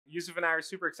Yusuf and I are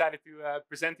super excited to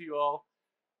present to you all.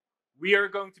 We are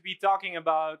going to be talking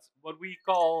about what we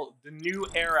call the new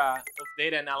era of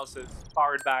data analysis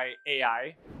powered by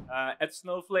AI. At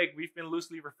Snowflake, we've been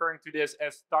loosely referring to this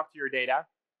as talk to your data,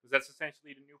 because that's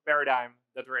essentially the new paradigm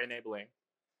that we're enabling.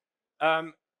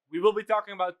 We will be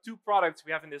talking about two products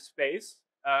we have in this space.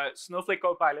 Snowflake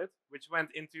Copilot, which went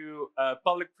into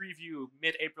public preview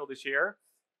mid-April this year,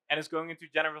 and is going into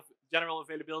general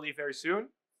availability very soon.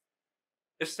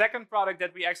 The second product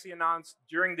that we actually announced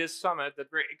during this summit that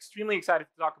we're extremely excited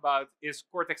to talk about is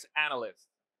Cortex Analyst.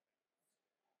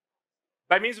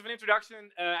 By means of an introduction,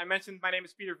 I mentioned my name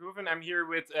is Peter Groeven. I'm here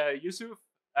with Yusuf.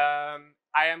 I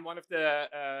am one of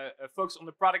the folks on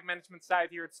the product management side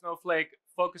here at Snowflake,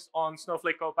 focused on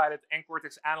Snowflake Copilot and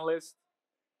Cortex Analyst.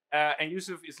 And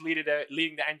Yusuf is leading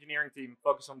the engineering team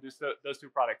focused on those two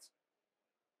products.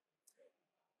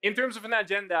 In terms of an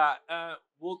agenda,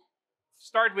 we'll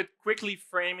start with quickly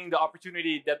framing the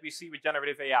opportunity that we see with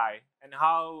generative AI and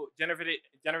how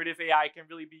generative AI can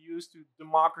really be used to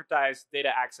democratize data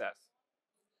access.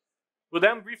 We'll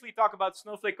then briefly talk about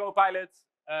Snowflake Copilot,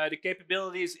 the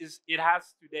capabilities it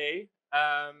has today,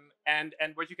 and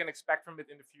what you can expect from it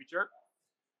in the future.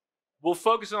 We'll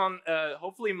focus on,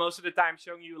 hopefully most of the time,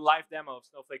 showing you a live demo of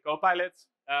Snowflake Copilot.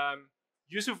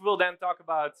 Yusuf will then talk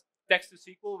about text to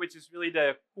SQL, which is really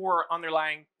the core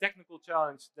underlying technical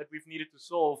challenge that we've needed to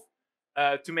solve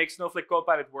to make Snowflake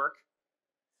Copilot work.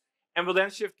 And we'll then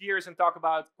shift gears and talk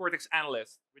about Cortex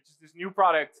Analyst, which is this new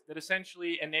product that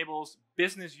essentially enables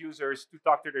business users to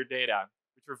talk to their data,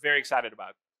 which we're very excited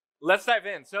about. Let's dive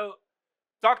in. So,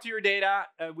 talk to your data.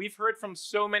 We've heard from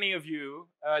so many of you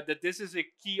that this is a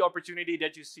key opportunity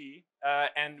that you see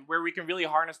and where we can really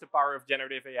harness the power of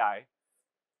generative AI.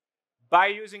 By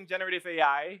using generative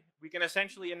AI, we can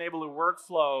essentially enable a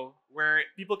workflow where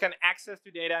people can access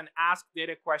the data and ask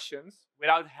data questions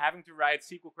without having to write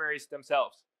SQL queries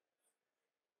themselves.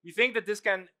 We think that this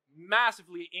can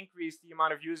massively increase the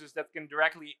amount of users that can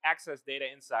directly access data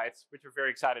insights, which we're very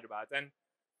excited about. And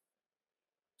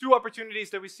two opportunities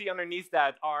that we see underneath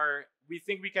that are, we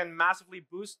think we can massively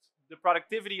boost the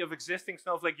productivity of existing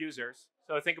Snowflake users.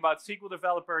 So think about SQL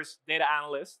developers, data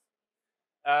analysts.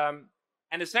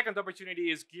 And the second opportunity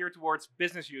is geared towards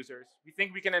business users. We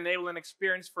think we can enable an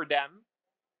experience for them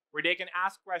where they can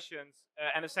ask questions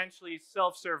and essentially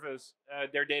self-service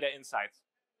their data insights.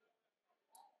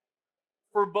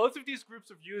 For both of these groups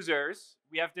of users,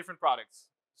 we have different products.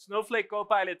 Snowflake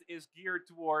Copilot is geared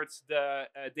towards the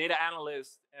data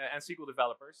analysts and SQL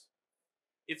developers.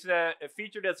 It's a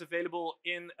feature that's available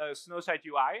in Snowside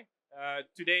UI,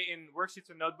 today in worksheets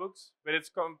and notebooks, but it's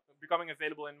becoming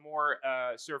available in more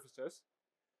services.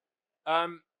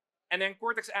 And then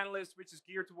Cortex Analyst, which is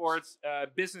geared towards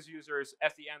business users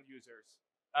as the end users.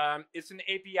 It's an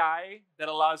API that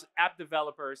allows app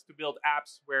developers to build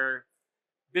apps where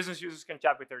business users can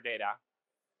chat with their data.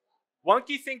 One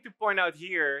key thing to point out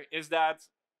here is that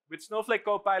with Snowflake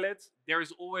Copilot, there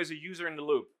is always a user in the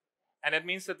loop. And that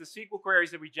means that the SQL queries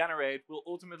that we generate will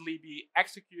ultimately be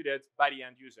executed by the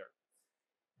end user.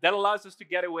 That allows us to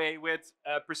get away with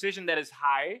precision that is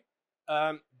high,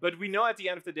 but we know at the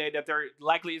end of the day that there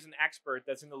likely is an expert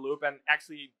that's in the loop and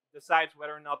actually decides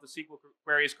whether or not the SQL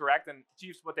query is correct and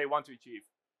achieves what they want to achieve.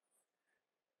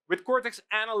 With Cortex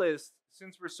Analyst,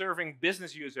 since we're serving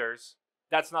business users,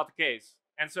 that's not the case.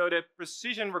 And so the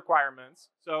precision requirements,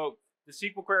 so the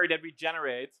SQL query that we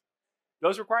generate,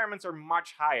 those requirements are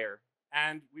much higher.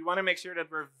 And we want to make sure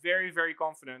that we're very, very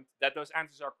confident that those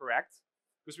answers are correct,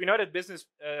 because we know that business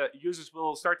users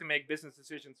will start to make business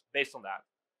decisions based on that.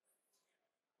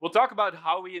 We'll talk about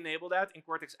how we enable that in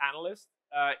Cortex Analyst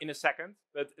in a second,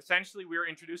 but essentially we're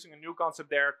introducing a new concept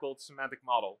there called semantic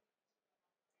model.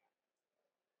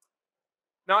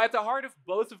 Now, at the heart of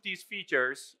both of these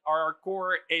features are our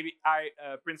core AI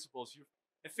principles: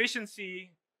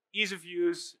 efficiency, ease of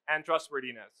use, and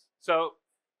trustworthiness. So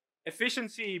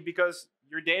efficiency, because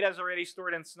your data is already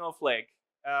stored in Snowflake,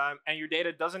 and your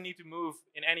data doesn't need to move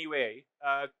in any way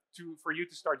for you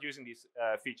to start using these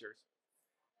features.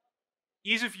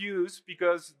 Ease of use,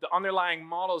 because the underlying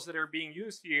models that are being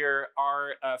used here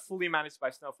are fully managed by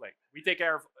Snowflake. We take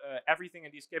care of everything,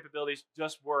 and these capabilities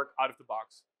just work out of the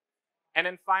box. And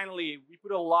then finally, we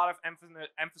put a lot of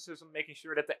emphasis on making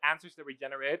sure that the answers that we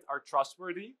generate are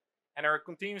trustworthy and are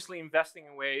continuously investing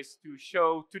in ways to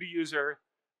show to the user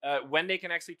when they can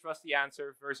actually trust the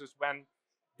answer versus when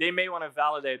they may want to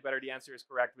validate whether the answer is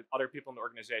correct with other people in the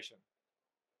organization.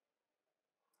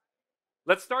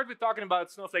 Let's start with talking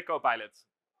about Snowflake Copilot.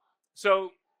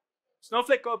 So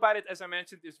Snowflake Copilot, as I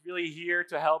mentioned, is really here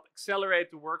to help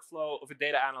accelerate the workflow of a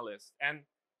data analyst. And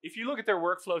if you look at their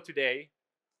workflow today,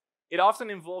 it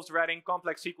often involves writing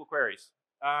complex SQL queries.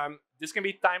 This can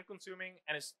be time-consuming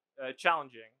and is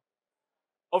challenging.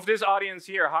 Of this audience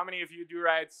here, how many of you do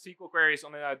write SQL queries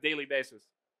on a daily basis?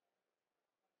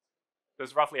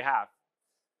 That's roughly half.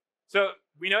 So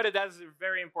we know that that is a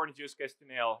very important use case to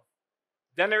nail.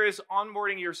 Then there is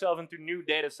onboarding yourself into new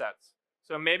data sets.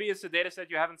 So maybe it's a data set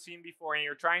you haven't seen before and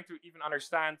you're trying to even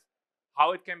understand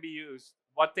how it can be used,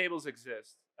 what tables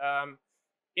exist.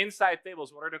 Inside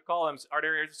tables, what are the columns? Are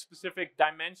there specific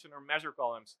dimension or measure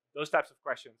columns? Those types of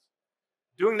questions.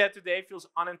 Doing that today feels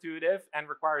unintuitive and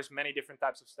requires many different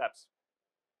types of steps.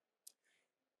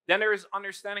 Then there is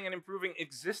understanding and improving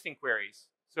existing queries.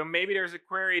 So maybe there's a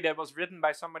query that was written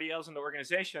by somebody else in the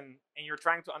organization and you're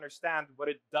trying to understand what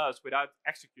it does without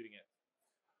executing it.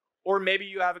 Or maybe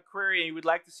you have a query and you would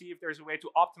like to see if there's a way to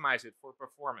optimize it for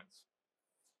performance.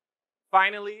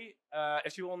 Finally,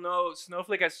 as you all know,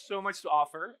 Snowflake has so much to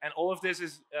offer, and all of this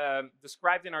is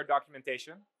described in our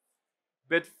documentation.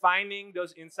 But finding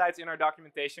those insights in our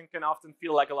documentation can often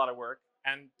feel like a lot of work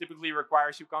and typically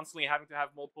requires you constantly having to have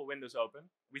multiple windows open.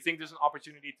 We think there's an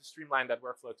opportunity to streamline that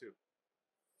workflow too.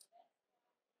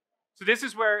 So this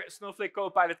is where Snowflake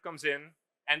Copilot comes in,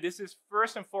 and this is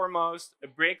first and foremost a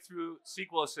breakthrough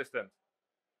SQL assistant.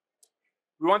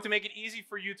 We want to make it easy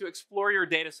for you to explore your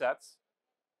data sets.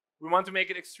 We want to make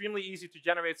it extremely easy to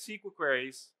generate SQL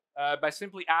queries by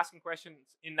simply asking questions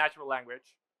in natural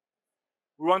language.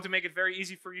 We want to make it very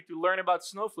easy for you to learn about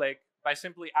Snowflake by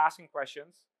simply asking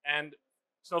questions. And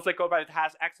Snowflake Copilot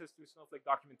has access to Snowflake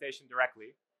documentation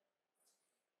directly.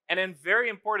 And then very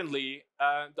importantly,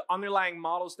 the underlying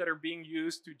models that are being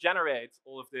used to generate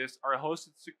all of this are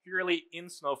hosted securely in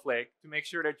Snowflake to make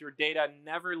sure that your data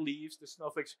never leaves the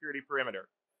Snowflake security perimeter.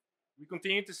 We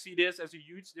continue to see this as a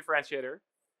huge differentiator,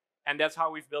 and that's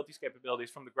how we've built these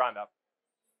capabilities from the ground up.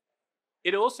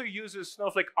 It also uses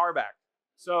Snowflake RBAC.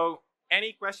 So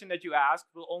any question that you ask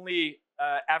will only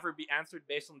ever be answered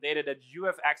based on data that you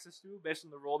have access to, based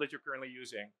on the role that you're currently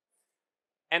using.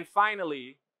 And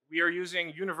finally, we are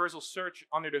using universal search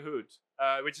under the hood,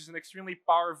 which is an extremely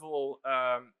powerful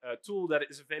tool that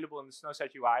is available in the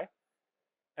Snowset UI.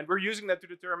 And we're using that to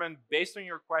determine, based on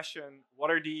your question,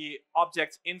 what are the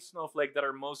objects in Snowflake that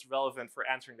are most relevant for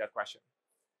answering that question.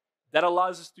 That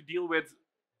allows us to deal with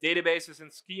databases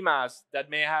and schemas that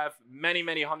may have many,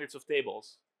 many hundreds of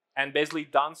tables, and basically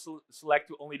down select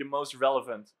to only the most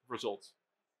relevant results.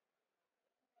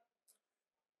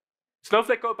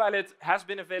 Snowflake Copilot has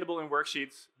been available in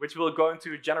worksheets, which will go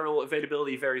into general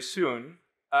availability very soon.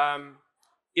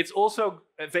 It's also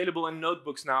available in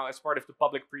notebooks now as part of the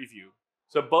public preview.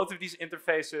 So both of these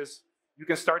interfaces, you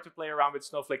can start to play around with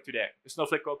Snowflake today,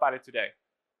 Snowflake Copilot today.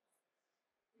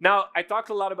 Now, I talked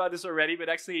a lot about this already, but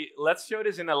actually, let's show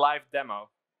this in a live demo.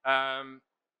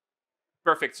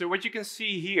 Perfect. So what you can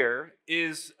see here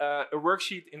is a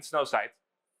worksheet in Snowsight.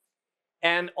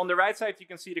 And on the right side, you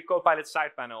can see the Copilot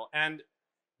side panel. And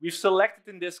we've selected,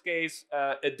 in this case,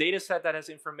 a data set that has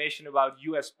information about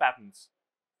US patents.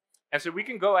 And so we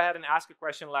can go ahead and ask a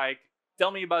question like, tell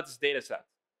me about this data set.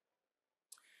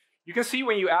 You can see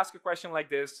when you ask a question like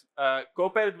this,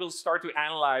 Copilot will start to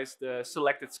analyze the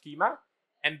selected schema.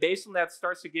 And based on that,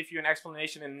 starts to give you an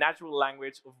explanation in natural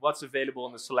language of what's available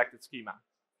in the selected schema.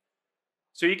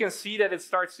 So you can see that it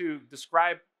starts to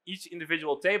describe each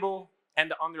individual table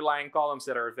and the underlying columns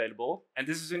that are available. And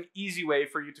this is an easy way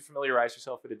for you to familiarize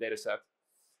yourself with the data set.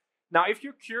 Now, if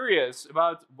you're curious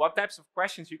about what types of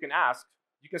questions you can ask,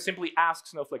 you can simply ask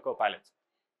Snowflake Copilot.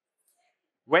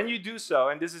 When you do so,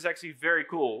 and this is actually very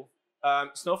cool,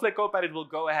 Snowflake Copilot will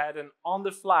go ahead and on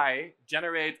the fly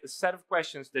generate a set of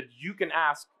questions that you can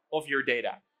ask of your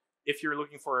data if you're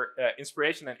looking for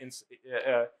inspiration and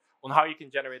on how you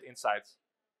can generate insights.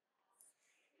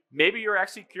 Maybe you're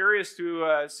actually curious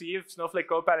to see if Snowflake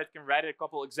Copilot can write a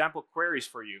couple example queries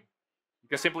for you. You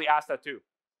can simply ask that too.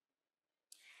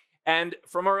 And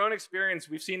from our own experience,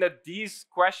 we've seen that these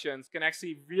questions can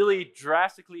actually really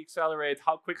drastically accelerate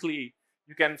how quickly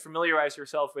you can familiarize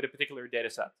yourself with a particular data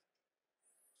set.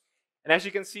 And as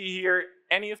you can see here,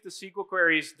 any of the SQL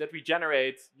queries that we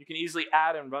generate, you can easily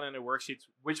add and run in a worksheet,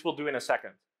 which we'll do in a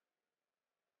second.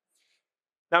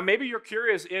 Now, maybe you're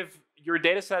curious if your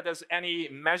data set has any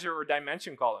measure or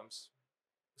dimension columns.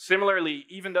 Similarly,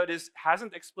 even though this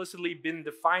hasn't explicitly been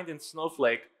defined in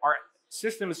Snowflake, our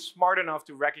system is smart enough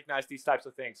to recognize these types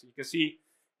of things. You can see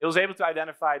it was able to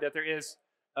identify that there is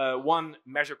one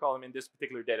measure column in this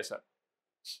particular data set.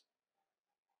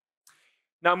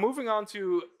 Now, moving on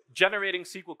to generating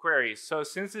SQL queries. So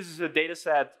since this is a data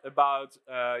set about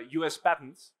US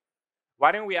patents,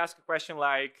 why don't we ask a question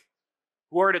like,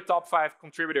 who are the top 5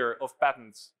 contributor of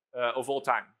patents of all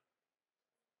time?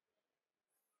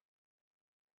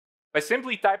 By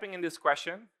simply typing in this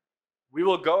question, we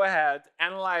will go ahead,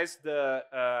 analyze the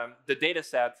data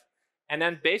set, and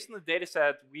then based on the data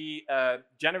set, we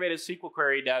generate a SQL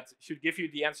query that should give you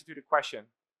the answer to the question.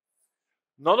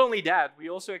 Not only that, we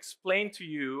also explain to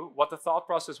you what the thought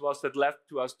process was that led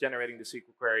to us generating the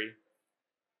SQL query.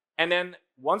 And then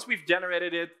once we've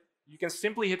generated it, you can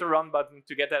simply hit the run button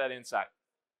to get that insight.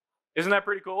 Isn't that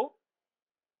pretty cool?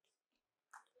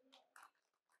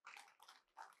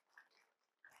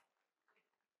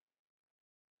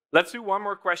 Let's do one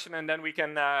more question, and then we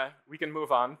can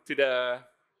move on to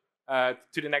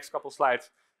the next couple slides.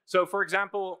 So, for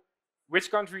example, which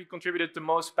country contributed the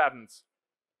most patents?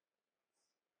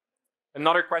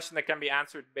 Another question that can be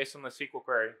answered based on a SQL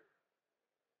query.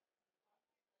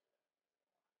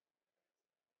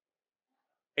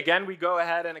 Again, we go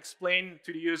ahead and explain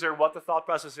to the user what the thought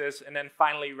process is, and then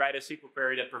finally write a SQL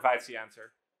query that provides the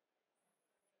answer.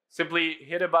 Simply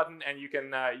hit a button, and you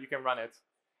can run it.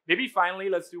 Maybe finally,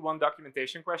 let's do one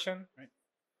documentation question.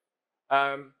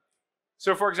 Right.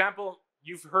 So, for example,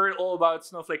 you've heard all about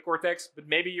Snowflake Cortex, but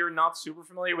maybe you're not super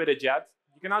familiar with it yet.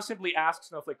 You can now simply ask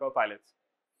Snowflake Copilot.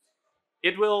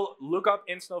 It will look up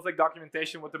in Snowflake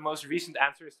documentation what the most recent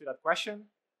answer is to that question.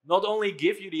 Not only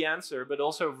give you the answer, but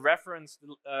also reference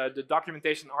the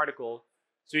documentation article,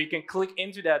 so you can click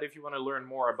into that if you want to learn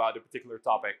more about a particular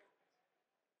topic.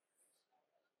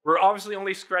 We're obviously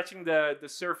only scratching the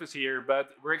surface here,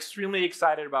 but we're extremely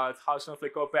excited about how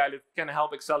Snowflake Copilot can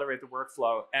help accelerate the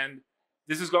workflow. And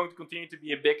this is going to continue to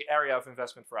be a big area of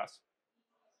investment for us.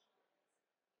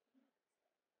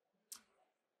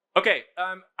 Okay,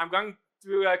 I'm going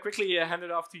to quickly hand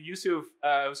it off to Yusuf,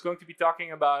 who's going to be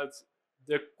talking about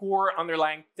the core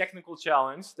underlying technical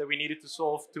challenge that we needed to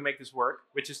solve to make this work,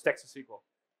 which is text to SQL.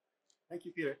 Thank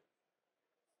you, Peter.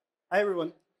 Hi,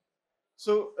 everyone.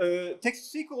 So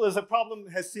text to SQL as a problem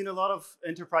has seen a lot of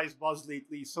enterprise buzz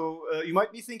lately. So you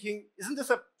might be thinking, isn't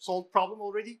this a solved problem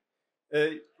already?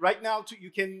 Right now,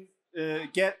 you can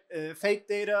get fake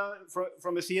data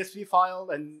from a CSV file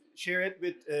and share it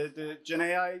with the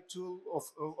GenAI tool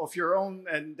of your own,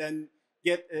 and then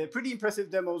get pretty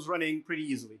impressive demos running pretty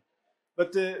easily.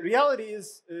 But the reality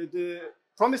is the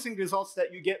promising results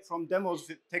that you get from demos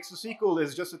with text to SQL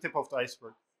is just the tip of the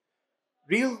iceberg.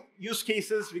 Real use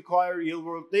cases require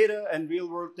real-world data, and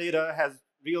real-world data has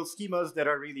real schemas that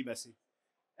are really messy.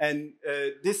 And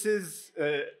this is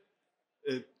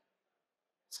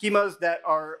schemas that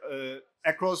are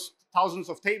across thousands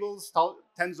of tables,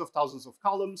 tens of thousands of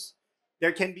columns.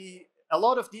 There can be a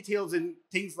lot of details in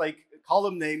things like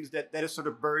column names that is sort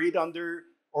of buried under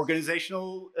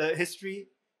organizational history.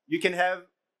 You can have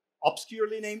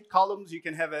obscurely named columns. You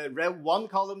can have a Rev1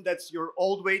 column that's your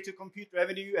old way to compute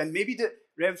revenue, and maybe the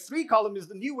Rev3 column is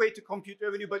the new way to compute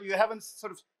revenue, but you haven't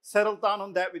sort of settled down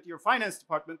on that with your finance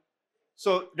department.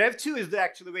 So Rev2 is the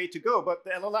actual way to go, but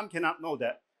the LLM cannot know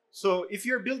that. So if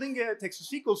you're building a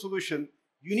text-to-SQL solution,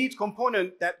 you need a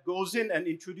component that goes in and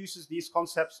introduces these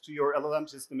concepts to your LLM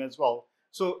system as well.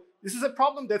 So this is a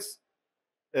problem that's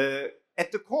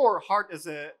at the core hard as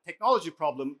a technology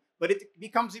problem, but it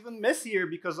becomes even messier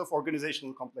because of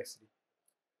organizational complexity.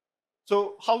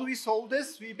 So how do we solve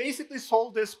this? We basically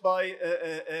solve this by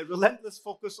a relentless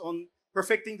focus on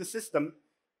perfecting the system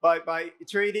by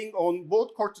iterating on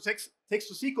both core to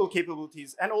text-to-SQL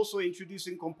capabilities and also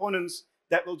introducing components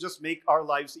that will just make our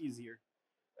lives easier.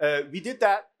 We did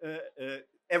that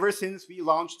ever since we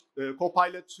launched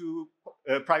Copilot to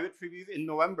private preview in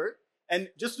November. And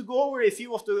just to go over a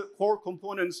few of the core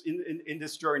components in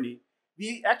this journey,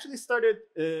 we actually started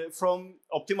from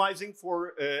optimizing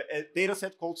for a data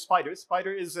set called Spider.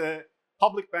 Spider is a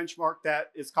public benchmark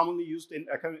that is commonly used in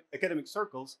academic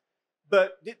circles.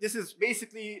 But this is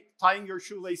basically tying your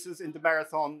shoelaces in the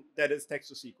marathon that is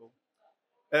text-to-SQL.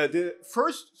 The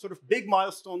first sort of big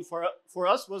milestone for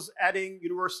us was adding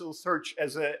universal search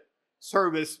as a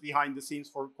service behind the scenes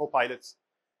for Copilots.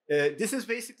 This is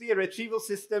basically a retrieval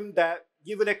system that,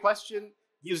 given a question,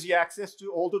 gives you access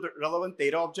to all the relevant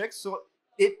data objects. So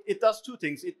it does two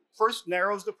things. It first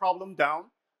narrows the problem down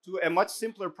to a much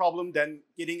simpler problem than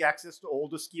getting access to all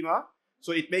the schema.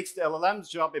 So it makes the LLM's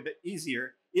job a bit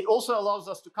easier. It also allows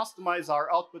us to customize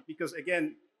our output because,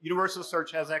 again, universal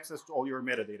search has access to all your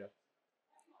metadata.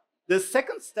 The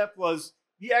second step was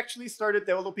we actually started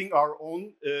developing our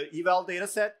own eval data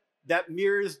set that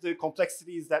mirrors the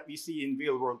complexities that we see in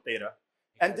real-world data.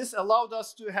 And this allowed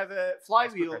us to have a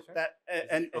flywheel that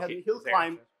and a hill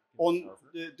climb on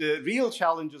the real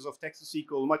challenges of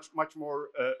text-to-SQL much more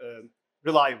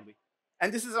reliably.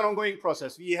 And this is an ongoing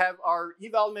process. We have our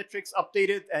eval metrics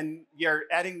updated, and we are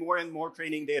adding more and more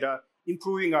training data,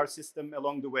 improving our system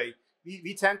along the way.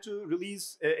 we tend to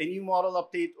release a new model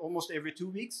update almost every 2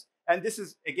 weeks. And this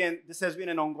is, again, this has been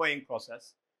an ongoing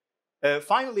process.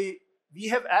 Finally, we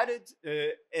have added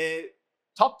a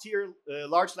top-tier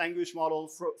large language model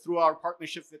through our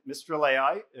partnership with Mistral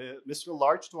AI, Mistral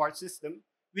Large, to our system,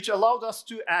 which allowed us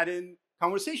to add in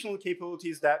conversational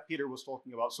capabilities that Peter was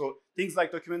talking about. So things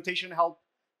like documentation help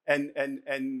and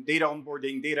data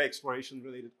onboarding, data exploration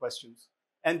related questions.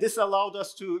 And this allowed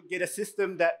us to get a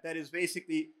system that is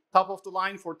basically top of the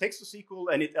line for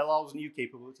text-to-SQL, and it allows new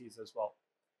capabilities as well.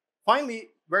 Finally,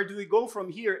 where do we go from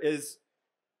here is,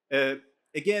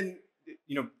 again,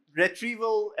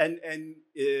 retrieval and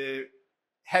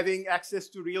having access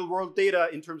to real-world data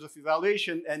in terms of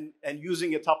evaluation and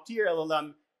using a top-tier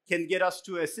LLM can get us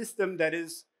to a system that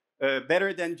is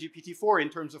better than GPT-4 in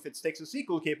terms of its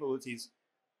text-to-SQL capabilities.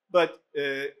 But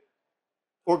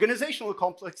organizational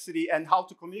complexity and how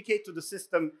to communicate to the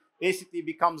system basically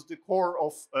becomes the core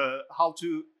of how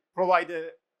to provide a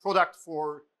product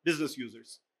for business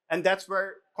users. And that's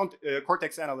where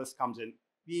Cortex Analyst comes in.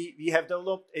 We have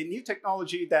developed a new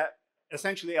technology that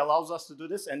essentially allows us to do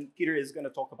this, and Peter is going to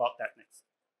talk about that next.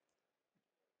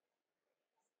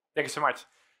 Thank you so much.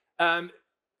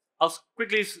 I'll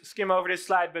quickly skim over this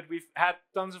slide, but we've had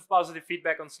tons of positive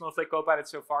feedback on Snowflake Copilot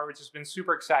so far, which has been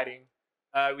super exciting.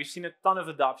 We've seen a ton of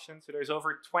adoption. So there's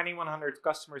over 2,100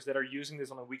 customers that are using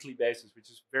this on a weekly basis, which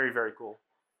is very, very cool.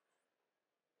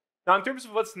 Now, in terms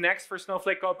of what's next for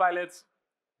Snowflake Copilot,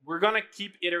 we're going to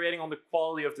keep iterating on the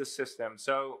quality of this system.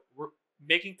 So we're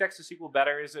making text-to-SQL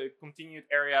better is a continued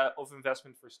area of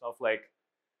investment for Snowflake.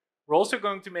 We're also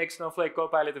going to make Snowflake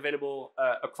Copilot available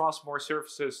across more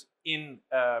services in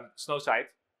Snowsight.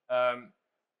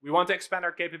 We want to expand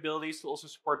our capabilities to also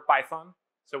support Python.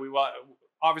 So we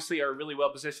obviously are really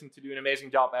well positioned to do an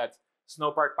amazing job at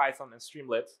Snowpark, Python, and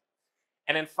Streamlit.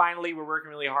 And then finally, we're working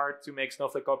really hard to make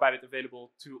Snowflake Copilot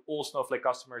available to all Snowflake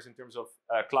customers in terms of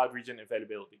cloud region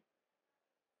availability.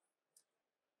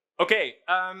 Okay,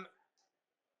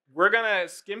 we're going to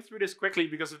skim through this quickly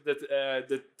because of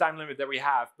the time limit that we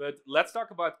have. But let's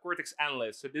talk about Cortex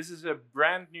Analyst. So this is a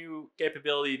brand new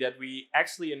capability that we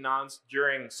actually announced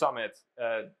during Summit,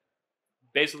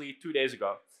 basically 2 days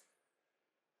ago.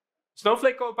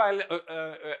 Snowflake Copilot,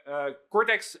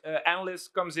 Cortex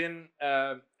Analyst comes in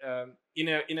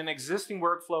an existing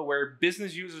workflow where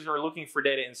business users are looking for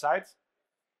data insights.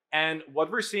 And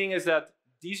what we're seeing is that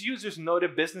these users know the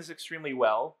business extremely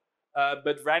well,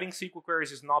 but writing SQL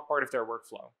queries is not part of their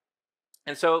workflow.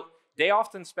 And so they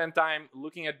often spend time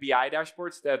looking at BI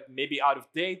dashboards that may be out of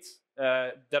date,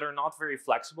 that are not very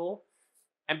flexible.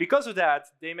 And because of that,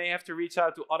 they may have to reach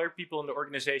out to other people in the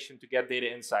organization to get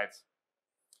data insights.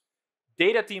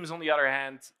 Data teams, on the other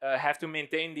hand, have to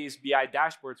maintain these BI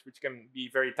dashboards, which can be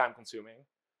very time-consuming.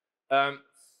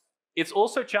 It's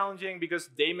also challenging because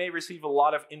they may receive a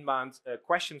lot of inbound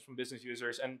questions from business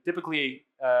users, and typically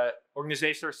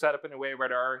organizations are set up in a way where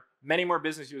there are many more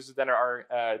business users than there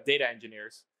are data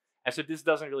engineers, and so this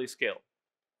doesn't really scale.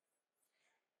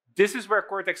 This is where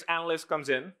Cortex Analyst comes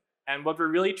in, and what we're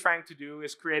really trying to do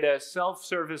is create a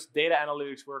self-service data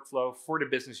analytics workflow for the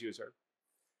business user.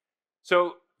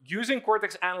 So using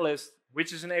Cortex Analyst,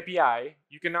 which is an API,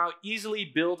 you can now easily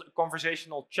build a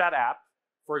conversational chat app,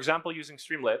 for example, using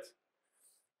Streamlit.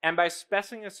 And by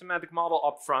specifying a semantic model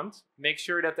up front, make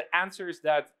sure that the answers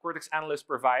that Cortex Analyst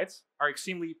provides are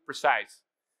extremely precise.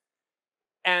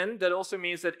 And that also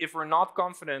means that if we're not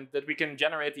confident that we can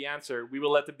generate the answer, we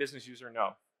will let the business user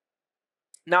know.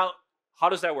 Now, how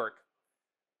does that work?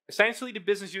 Essentially, the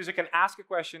business user can ask a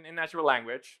question in natural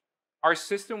language. Our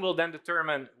system will then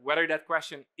determine whether that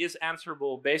question is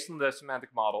answerable based on the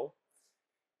semantic model.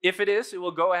 If it is, it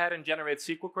will go ahead and generate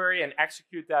SQL query and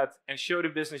execute that and show the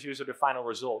business user the final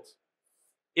result.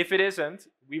 If it isn't,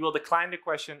 we will decline the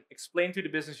question, explain to the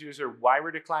business user why we're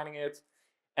declining it,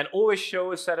 and always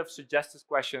show a set of suggested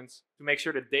questions to make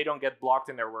sure that they don't get blocked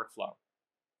in their workflow.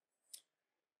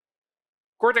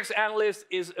 Cortex Analyst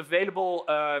is available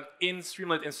in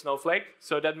Streamlit in Snowflake,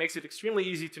 so that makes it extremely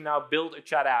easy to now build a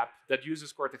chat app that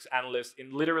uses Cortex Analyst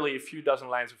in literally a few dozen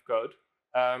lines of code.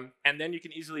 And then you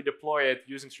can easily deploy it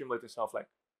using Streamlit in Snowflake.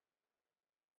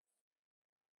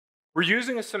 We're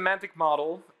using a semantic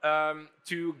model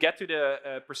to get to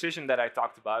the precision that I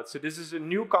talked about. So this is a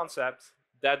new concept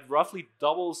that roughly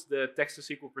doubles the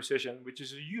text-to-SQL precision, which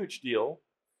is a huge deal.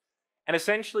 And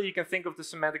essentially, you can think of the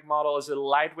semantic model as a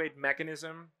lightweight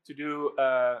mechanism to do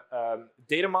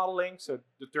data modeling, so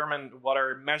determine what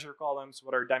are measure columns,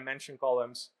 what are dimension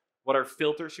columns, what are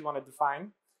filters you want to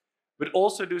define, but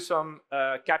also do some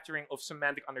capturing of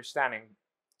semantic understanding.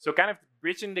 So kind of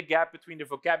bridging the gap between the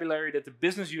vocabulary that the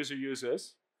business user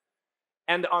uses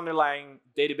and the underlying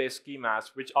database schemas,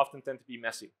 which often tend to be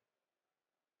messy.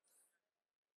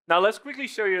 Now let's quickly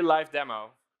show you a live demo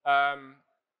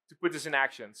to put this in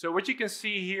action. So what you can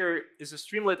see here is a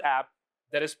Streamlit app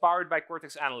that is powered by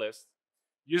Cortex Analyst,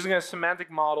 using a semantic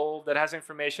model that has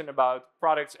information about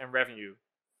products and revenue.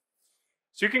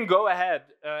 So you can go ahead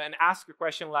and ask a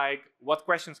question like, what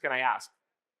questions can I ask?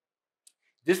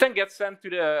 This then gets sent to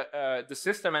the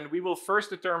system, and we will first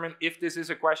determine if this is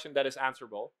a question that is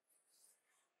answerable.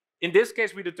 In this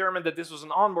case, we determined that this was an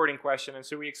onboarding question, and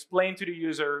so we explain to the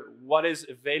user what is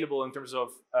available in terms of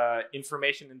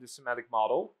information in the semantic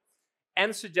model,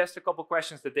 and suggest a couple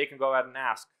questions that they can go ahead and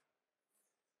ask.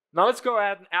 Now let's go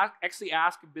ahead and actually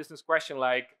ask a business question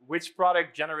like, which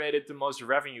product generated the most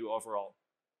revenue overall?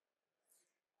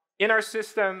 In our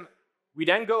system, we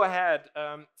then go ahead,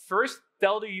 first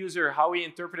tell the user how we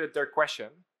interpreted their question.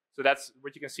 So that's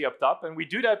what you can see up top. And we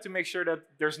do that to make sure that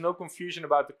there's no confusion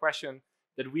about the question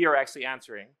that we are actually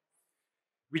answering.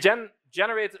 We then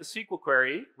generate a SQL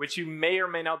query, which you may or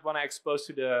may not want to expose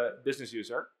to the business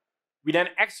user. We then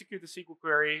execute the SQL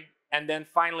query, and then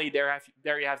finally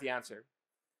there you have the answer.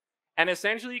 And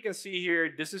essentially, you can see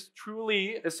here, this is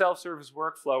truly a self-service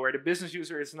workflow where the business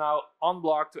user is now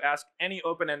unblocked to ask any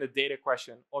open-ended data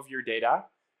question of your data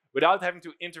without having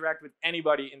to interact with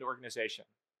anybody in the organization.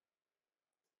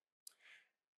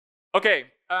 Okay,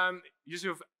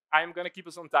 Yusuf, I'm going to keep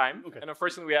us on time. Okay. And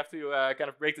unfortunately, we have to kind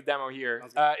of break the demo here.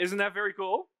 Isn't that very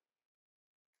cool?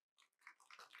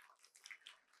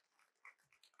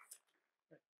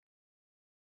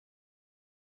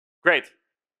 Great.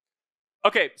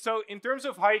 Okay, so in terms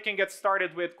of how you can get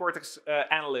started with Cortex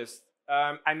Analyst,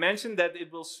 I mentioned that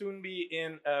it will soon be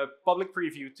in a public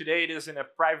preview. Today it is in a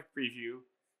private preview.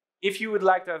 If you would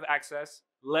like to have access,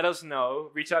 let us know.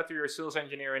 Reach out to your sales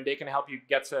engineer and they can help you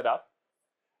get set up.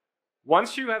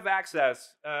 Once you have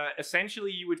access,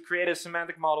 essentially you would create a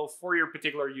semantic model for your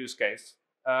particular use case.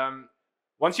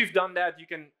 Once you've done that, you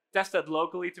can test that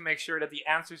locally to make sure that the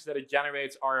answers that it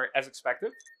generates are as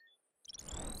expected.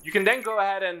 You can then go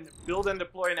ahead and build and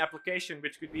deploy an application,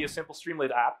 which could be a simple Streamlit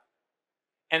app.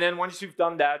 And then once you've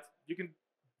done that, you can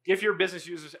give your business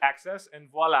users access, and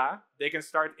voila, they can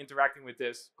start interacting with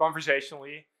this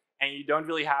conversationally, and you don't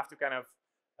really have to kind of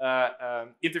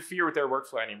interfere with their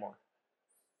workflow anymore.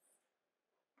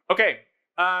 Okay,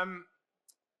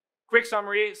 quick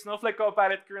summary. Snowflake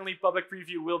Copilot, currently public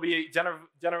preview, will be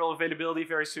general availability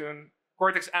very soon.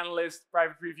 Cortex Analyst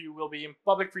private preview will be in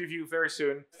public preview very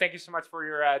soon. Thank you so much for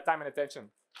your time and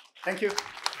attention. Thank you.